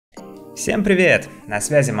Всем привет! На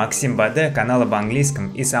связи Максим Баде, канал об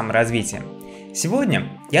английском и саморазвитии.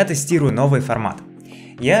 Сегодня я тестирую новый формат.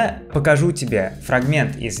 Я покажу тебе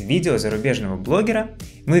фрагмент из видео зарубежного блогера,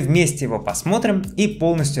 мы вместе его посмотрим и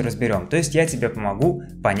полностью разберем. То есть я тебе помогу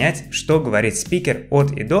понять, что говорит спикер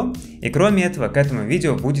от и до. И кроме этого, к этому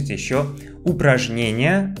видео будет еще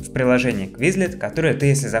упражнение в приложении Quizlet, которое ты,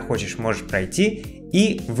 если захочешь, можешь пройти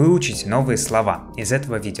и выучить новые слова из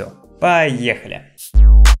этого видео. Поехали!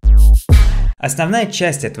 Основная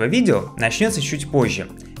часть этого видео начнется чуть позже.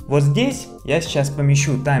 Вот здесь я сейчас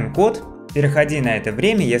помещу тайм-код. Переходи на это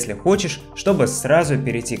время, если хочешь, чтобы сразу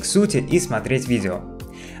перейти к сути и смотреть видео.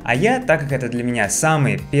 А я, так как это для меня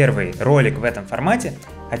самый первый ролик в этом формате,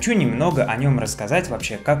 хочу немного о нем рассказать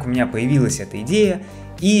вообще, как у меня появилась эта идея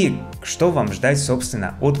и что вам ждать,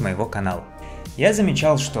 собственно, от моего канала. Я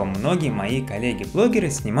замечал, что многие мои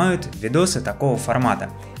коллеги-блогеры снимают видосы такого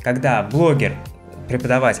формата, когда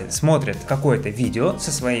преподаватель смотрит какое-то видео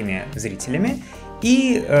со своими зрителями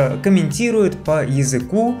и комментирует по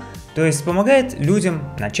языку, то есть помогает людям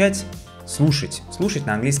начать слушать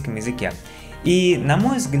на английском языке. И, на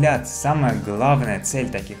мой взгляд, самая главная цель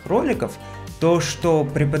таких роликов то, что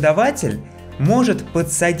преподаватель может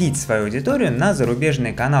подсадить свою аудиторию на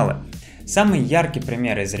зарубежные каналы. Самый яркий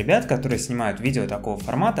пример из ребят, которые снимают видео такого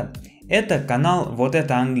формата, это канал «Вот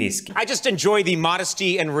это английский». I just enjoy the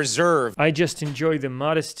modesty and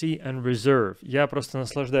reserve. Я просто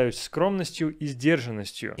наслаждаюсь скромностью и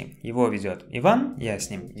сдержанностью. Его ведет Иван, я с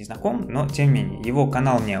ним не знаком, но тем не менее, его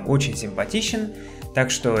канал мне очень симпатичен,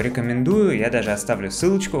 так что рекомендую, я даже оставлю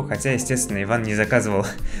ссылочку, хотя, естественно, Иван не заказывал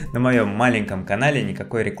на моем маленьком канале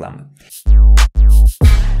никакой рекламы.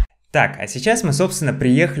 Так, а сейчас мы, собственно,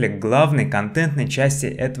 приехали к главной контентной части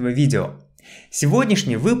этого видео.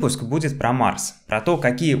 Сегодняшний выпуск будет про Марс, про то,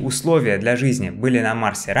 какие условия для жизни были на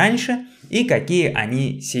Марсе раньше и какие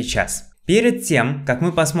они сейчас. Перед тем, как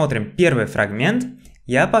мы посмотрим первый фрагмент,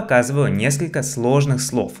 я показываю несколько сложных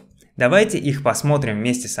слов. Давайте их посмотрим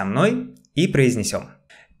вместе со мной и произнесем.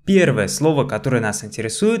 Первое слово, которое нас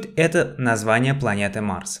интересует, это название планеты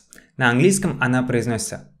Марс. На английском она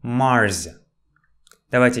произносится Mars.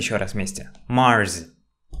 Давайте еще раз вместе. Mars.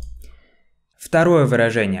 Второе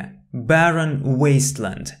выражение. Barren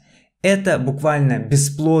wasteland. Это буквально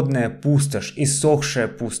бесплодная пустошь, иссохшая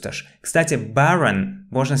пустошь. Кстати, barren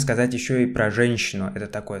можно сказать еще и про женщину. Это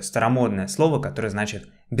такое старомодное слово, которое значит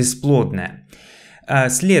бесплодная.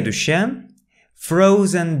 Следующее.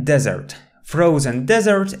 Frozen desert. Frozen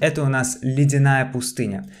desert – это у нас ледяная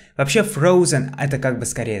пустыня. Вообще frozen – это как бы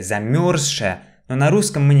скорее замерзшая. Но на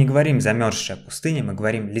русском мы не говорим замерзшая пустыня, мы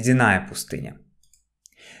говорим ледяная пустыня.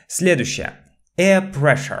 Следующее. Air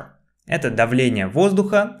pressure. Это давление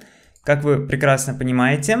воздуха, как вы прекрасно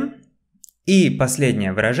понимаете. И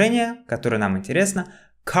последнее выражение, которое нам интересно.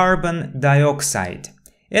 Carbon dioxide.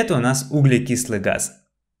 Это у нас углекислый газ.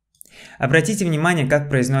 Обратите внимание, как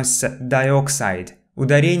произносится dioxide.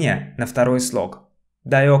 Ударение на второй слог.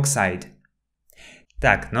 Dioxide.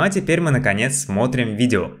 Так, ну а теперь мы наконец смотрим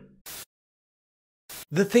видео.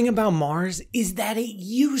 The thing about Mars is that it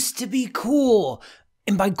used to be cool.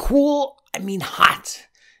 And by cool, I mean hot.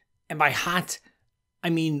 And by hot, I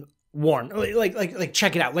mean warm. Like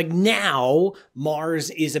check it out. Like now, Mars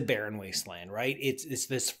is a barren wasteland, right? It's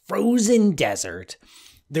this frozen desert.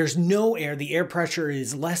 There's no air. The air pressure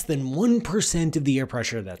is less than 1% of the air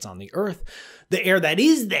pressure that's on the Earth. The air that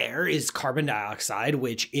is there is carbon dioxide,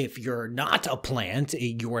 which if you're not a plant,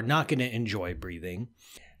 you are not going to enjoy breathing.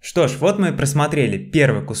 Что ж, вот мы просмотрели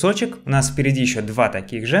первый кусочек, у нас впереди еще два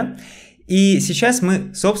таких же. И сейчас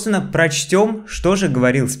мы, собственно, прочтем, что же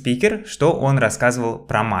говорил спикер, что он рассказывал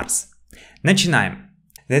про Марс. Начинаем.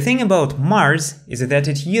 The thing about Mars is that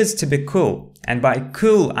it used to be cool. And by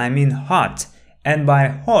cool I mean hot. And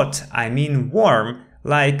by hot I mean warm,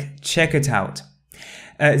 like check it out.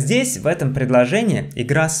 Здесь, в этом предложении,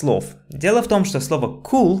 игра слов. Дело в том, что слово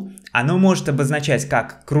cool, оно может обозначать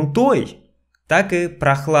как крутой, так и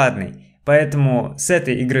прохладный. Поэтому с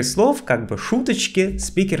этой игры слов, как бы шуточки,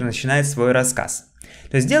 спикер начинает свой рассказ.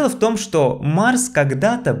 То есть дело в том, что Марс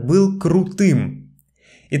когда-то был крутым.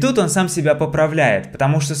 И тут он сам себя поправляет,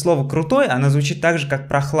 потому что слово «крутой» оно звучит так же, как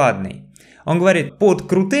 «прохладный». Он говорит, под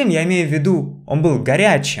крутым я имею в виду, он был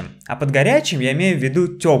горячим, а под горячим я имею в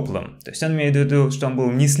виду теплым. То есть он имеет в виду, что он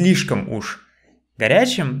был не слишком уж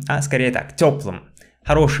горячим, а скорее так, теплым,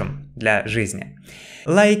 хорошим для жизни.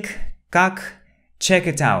 Like, как... Check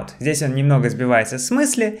it out. Здесь он немного сбивается с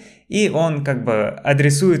мысли, и он как бы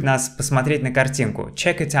адресует нас посмотреть на картинку.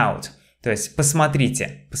 Check it out. То есть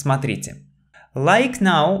посмотрите, посмотрите. Like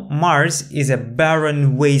now, Mars is a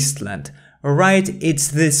barren wasteland. Right, it's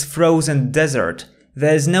this frozen desert.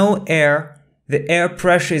 there's no air. The air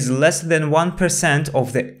pressure is less than 1%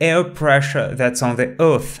 of the air pressure that's on the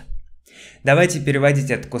Earth. Давайте переводить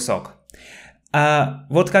этот кусок.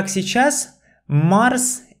 Вот как сейчас,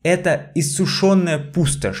 Марс — это иссушенная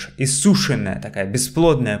пустошь, иссушенная такая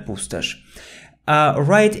бесплодная пустошь.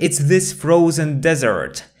 Right, it's this frozen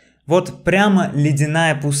desert. Вот прямо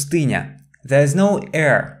ледяная пустыня. There's no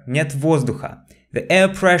air, нет воздуха. The air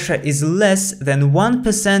pressure is less than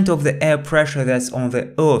 1% of the air pressure that's on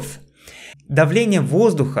the Earth. Давление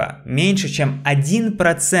воздуха меньше, чем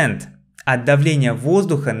 1% от давления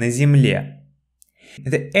воздуха на Земле.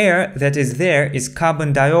 The air that is there is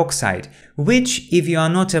carbon dioxide, which, if you are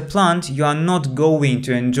not a plant, you are not going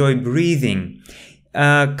to enjoy breathing.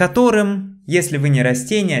 Которым, если вы не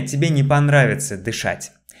растение, тебе не понравится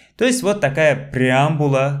дышать. То есть вот такая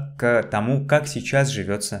преамбула к тому, как сейчас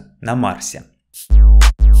живется на Марсе.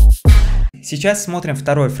 Сейчас смотрим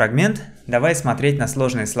второй фрагмент. Давай смотреть на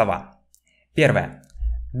сложные слова. Первое.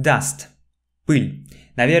 Dust. Пыль.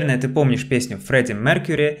 Наверное, ты помнишь песню Фредди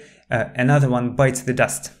Меркьюри Another one bites the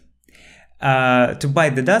dust. To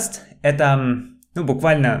bite the dust — это,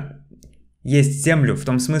 буквально есть землю, в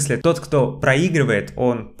том смысле, тот, кто проигрывает,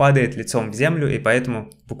 он падает лицом в землю и поэтому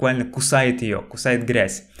буквально кусает ее, кусает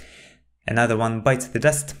грязь. Another one bites the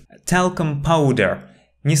dust. Talcum powder.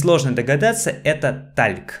 Несложно догадаться, это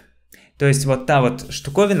тальк. То есть вот та вот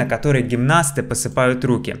штуковина, которой гимнасты посыпают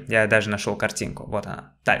руки. Я даже нашел картинку. Вот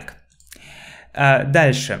она, тальк.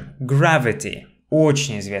 Дальше. Gravity.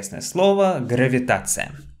 Очень известное слово.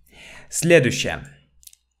 Гравитация. Следующее.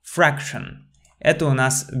 Fraction. Это у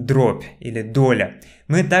нас дробь или доля.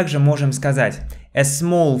 Мы также можем сказать a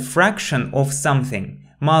small fraction of something.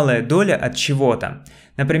 Малая доля от чего-то.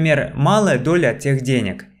 Например, малая доля от тех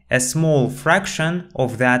денег. A small fraction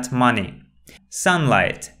of that money.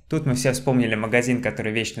 Sunlight. Тут мы все вспомнили магазин,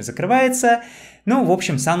 который вечно закрывается. В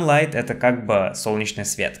общем, sunlight — это как бы солнечный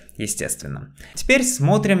свет, естественно. Теперь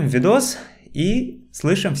смотрим видос и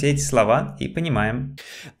слышим все эти слова и понимаем.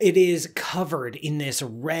 It is covered in this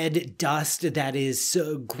red dust that is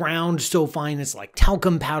ground so fine it's like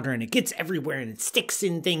talcum powder, and it gets everywhere and it sticks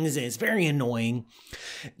in things and it's very annoying.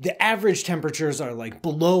 The average temperatures are like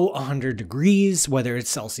below 100 degrees, whether it's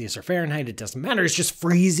Celsius or Fahrenheit, it doesn't matter. It's just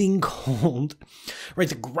freezing cold, right?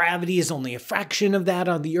 The gravity is only a fraction of that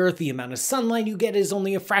on the Earth. The amount of sunlight you get is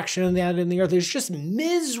only a fraction of that in the Earth. It's just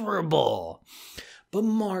miserable. But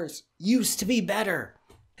Mars used to be better.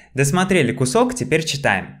 Досмотрели кусок, теперь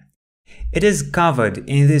читаем. It is covered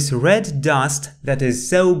in this red dust that is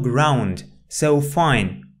so ground, so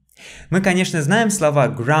fine. Мы, конечно, знаем слова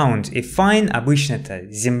ground и fine, обычно это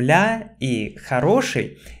земля и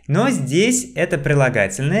хороший, но здесь это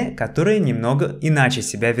прилагательные, которые немного иначе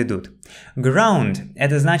себя ведут. Ground —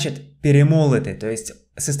 это значит перемолотый, то есть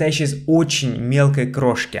состоящий из очень мелкой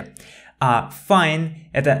крошки. А fine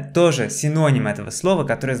 — это тоже синоним этого слова,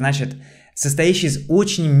 который значит состоящий из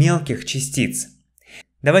очень мелких частиц.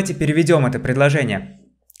 Давайте переведем это предложение.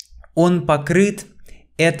 Он покрыт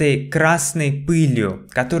этой красной пылью,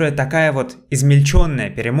 которая такая вот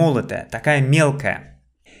измельченная, перемолотая, такая мелкая.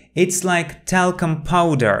 It's like talcum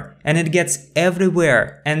powder, and it gets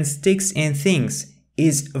everywhere and sticks in things.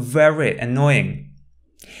 Is very annoying.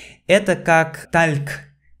 Это как тальк.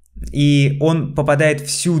 И он попадает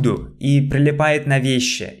всюду, и прилипает на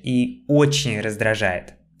вещи, и очень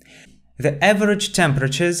раздражает. The average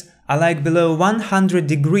temperatures are like below 100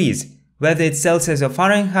 degrees. Whether it's Celsius or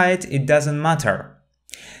Fahrenheit, it doesn't matter.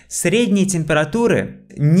 Средние температуры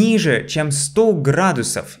ниже, чем 100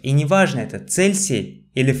 градусов, и неважно, это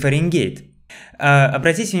Цельсий или Фаренгейт.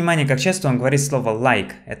 Обратите внимание, как часто он говорит слово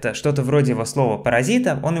like. Это что-то вроде его слова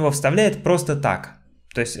паразита, он его вставляет просто так.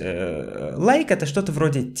 То есть like это что-то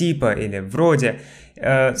вроде типа или вроде.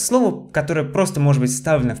 Слово, которое просто может быть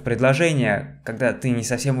вставлено в предложение, когда ты не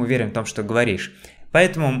совсем уверен в том, что говоришь.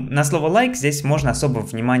 Поэтому на слово like здесь можно особо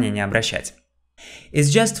внимания не обращать. It's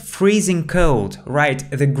just freezing cold, right?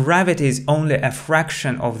 The gravity is only a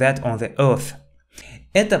fraction of that on the Earth.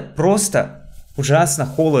 Это просто ужасно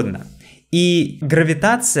холодно. И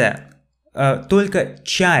гравитация только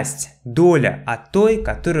часть, доля от той,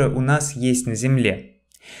 которая у нас есть на Земле.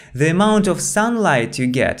 The amount of sunlight you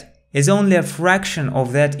get is only a fraction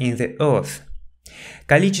of that in the Earth.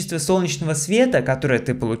 Количество солнечного света, которое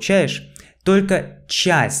ты получаешь, только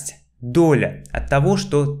часть, доля от того,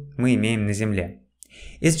 что мы имеем на Земле.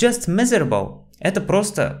 It's just miserable. Это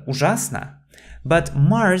просто ужасно. But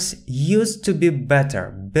Mars used to be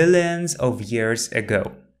better billions of years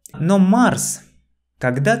ago. Но Марс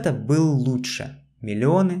когда-то был лучше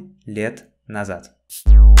миллионы лет назад.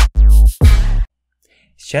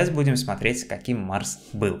 Сейчас будем смотреть, каким Марс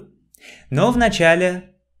был. Но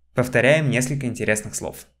вначале повторяем несколько интересных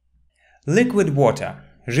слов. Liquid water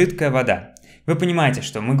 – жидкая вода. Вы понимаете,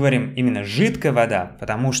 что мы говорим именно жидкая вода,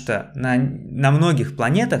 потому что на многих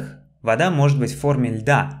планетах вода может быть в форме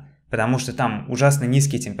льда, потому что там ужасно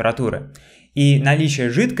низкие температуры. И наличие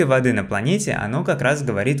жидкой воды на планете, оно как раз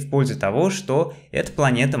говорит в пользу того, что эта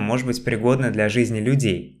планета может быть пригодна для жизни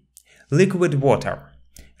людей. Liquid water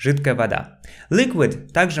 – жидкая вода. Liquid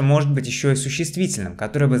также может быть еще и существительным,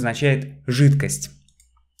 который обозначает жидкость.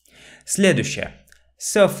 Следующее.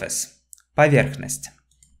 Surface – поверхность.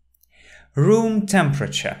 Room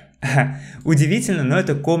temperature. Удивительно, но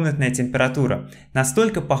это комнатная температура.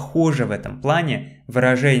 Настолько похоже в этом плане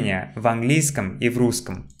выражение в английском и в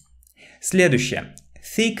русском. Следующее.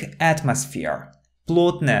 Thick atmosphere.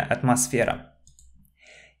 Плотная атмосфера.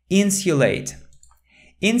 Insulate.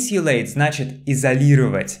 Insulate значит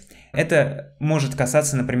изолировать. Это может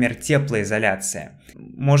касаться, например, теплоизоляции.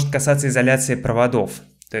 Может касаться изоляции проводов.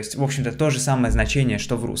 То есть, в общем-то, то же самое значение,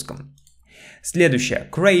 что в русском. Следующее.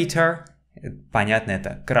 Crater. Понятно,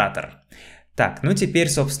 это кратер. Так, ну теперь,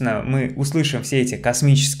 собственно, мы услышим все эти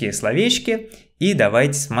космические словечки и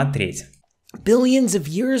давайте смотреть. Billions of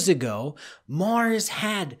years ago, Mars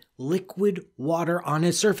had liquid water on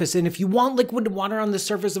its surface. And if you want liquid water on the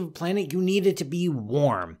surface of a planet, you need it to be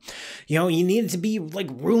warm. You know, you need it to be like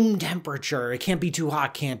room temperature. It can't be too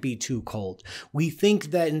hot, can't be too cold. We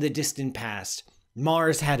think that in the distant past,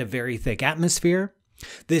 Mars had a very thick atmosphere.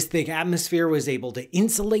 This thick atmosphere was able to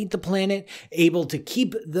insulate the planet, able to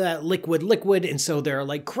keep the liquid, and so there are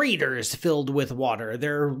like craters filled with water.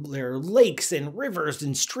 There are lakes and rivers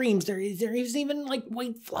and streams. There is even like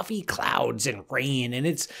white fluffy clouds and rain, and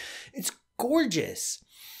it's gorgeous.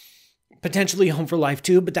 Potentially home for life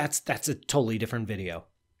too, but that's a totally different video.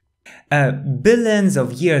 Billions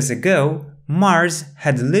of years ago, Mars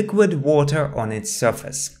had liquid water on its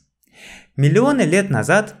surface. Миллионы лет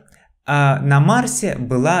назад на Марсе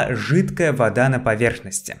была жидкая вода на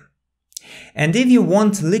поверхности. And if you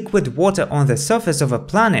want liquid water on the surface of a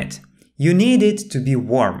planet, you need it to be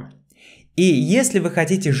warm. И если вы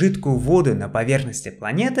хотите жидкую воду на поверхности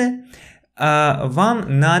планеты,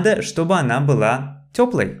 вам надо, чтобы она была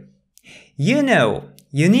теплой. You know,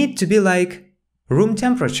 you need to be like room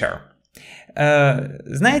temperature.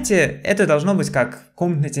 Знаете, это должно быть как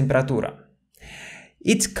комнатная температура.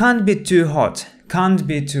 It can't be too hot, can't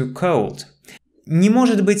be too cold. Не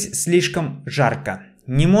может быть слишком жарко,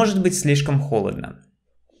 не может быть слишком холодно.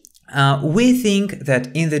 We think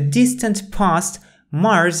that in the distant past,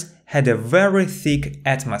 Mars had a very thick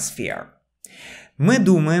atmosphere. Мы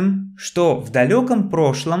думаем, что в далеком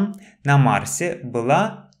прошлом на Марсе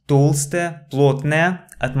была толстая, плотная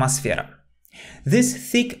атмосфера. This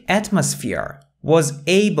thick atmosphere was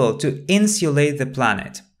able to insulate the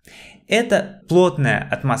planet. Эта плотная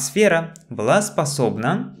атмосфера была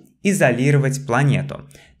способна изолировать планету.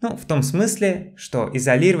 Ну, в том смысле, что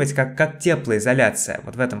изолировать как теплоизоляция,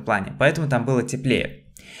 вот в этом плане, поэтому там было теплее.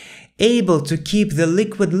 Able to keep the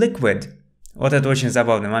liquid. Вот это очень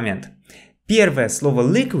забавный момент. Первое слово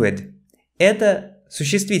liquid – это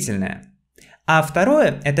существительное, а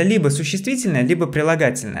второе – это либо существительное, либо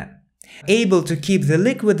прилагательное. Able to keep the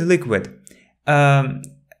liquid.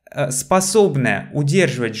 Способная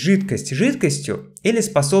удерживать жидкость жидкостью или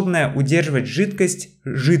способная удерживать жидкость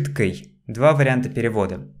жидкой. Два варианта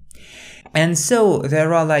перевода. And so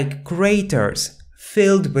there are like craters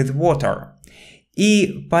filled with water.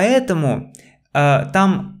 И поэтому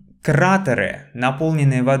там кратеры,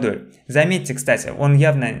 наполненные водой. Заметьте, кстати, он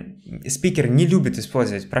явно, спикер не любит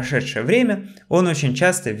использовать прошедшее время, он очень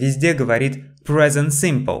часто везде говорит present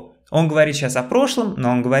simple. Он говорит сейчас о прошлом,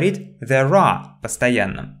 но он говорит there are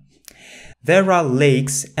постоянно. There are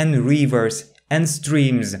lakes and rivers and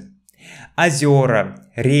streams. Озера,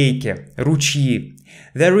 реки, ручьи.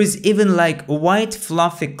 There is even like white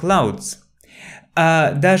fluffy clouds.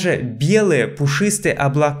 Даже белые пушистые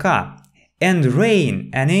облака. And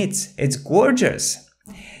rain, and it's gorgeous.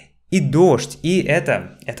 И дождь, и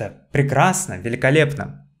это прекрасно,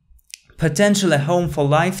 великолепно. Potentially home for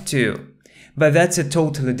life too. But that's a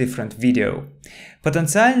totally different video.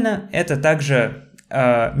 Потенциально это также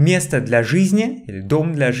место для жизни, или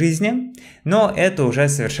дом для жизни, но это уже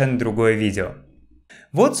совершенно другое видео.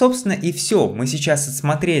 Вот, собственно, и все. Мы сейчас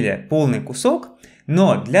отсмотрели полный кусок,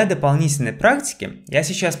 но для дополнительной практики я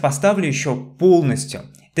сейчас поставлю еще полностью.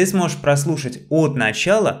 Ты сможешь прослушать от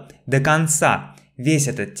начала до конца весь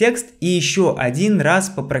этот текст и еще один раз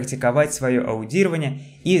попрактиковать свое аудирование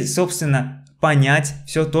и, собственно, понять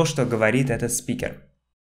все то, что говорит этот спикер.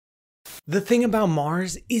 The thing about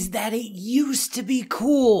Mars is that it used to be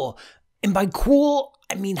cool. And by cool,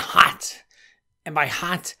 I mean hot. And by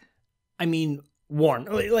hot, I mean warm.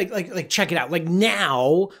 Like check it out. Like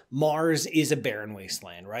now Mars is a barren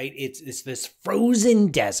wasteland, right? It's this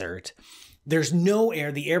frozen desert. There's no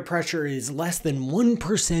air. The air pressure is less than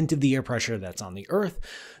 1% of the air pressure that's on the Earth.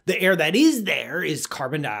 The air that is there is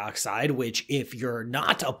carbon dioxide, which if you're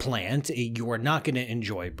not a plant, you are not going to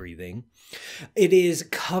enjoy breathing. It is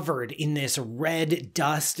covered in this red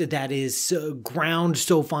dust that is ground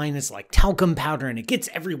so fine it's like talcum powder, and it gets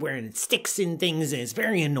everywhere and it sticks in things and it's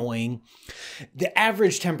very annoying. The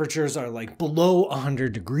average temperatures are like below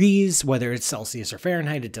 100 degrees, whether it's Celsius or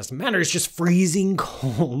Fahrenheit, it doesn't matter. It's just freezing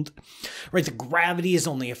cold, right? The gravity is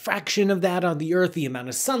only a fraction of that on the Earth. The amount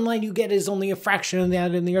of sunlight you get is only a fraction of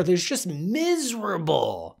that in the Earth. It's just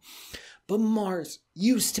miserable. But Mars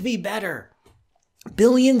used to be better.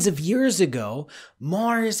 Billions of years ago,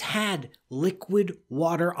 Mars had liquid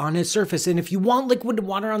water on its surface. And if you want liquid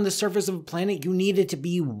water on the surface of a planet, you need it to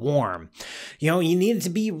be warm. You need it to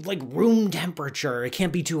be like room temperature. It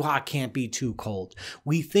can't be too hot, can't be too cold.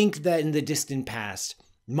 We think that in the distant past,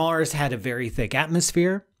 Mars had a very thick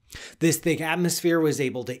atmosphere. This thick atmosphere was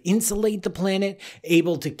able to insulate the planet,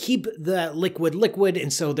 able to keep the liquid,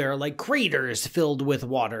 and so there are like craters filled with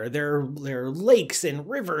water. There are lakes and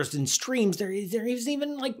rivers and streams. There is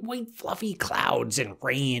even like white fluffy clouds and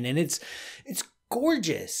rain, and it's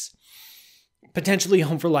gorgeous. Potentially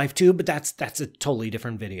home for life too, but that's a totally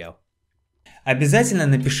different video. Обязательно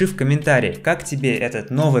напиши в комментарии, как тебе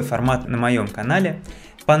этот новый формат на моем канале,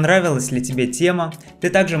 понравилась ли тебе тема.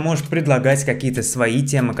 Ты также можешь предлагать какие-то свои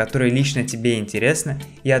темы, которые лично тебе интересны.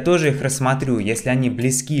 Я тоже их рассмотрю. Если они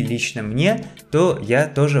близки лично мне, то я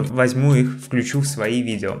тоже возьму их, включу в свои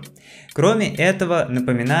видео. Кроме этого,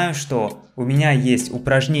 напоминаю, что у меня есть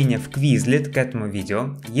упражнение в Quizlet к этому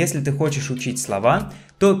видео. Если ты хочешь учить слова,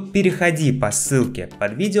 то переходи по ссылке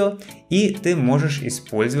под видео, и ты можешь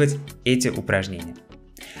использовать эти упражнения.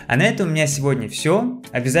 А на этом у меня сегодня все.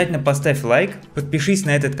 Обязательно поставь лайк, подпишись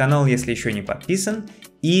на этот канал, если еще не подписан,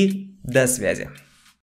 и до связи.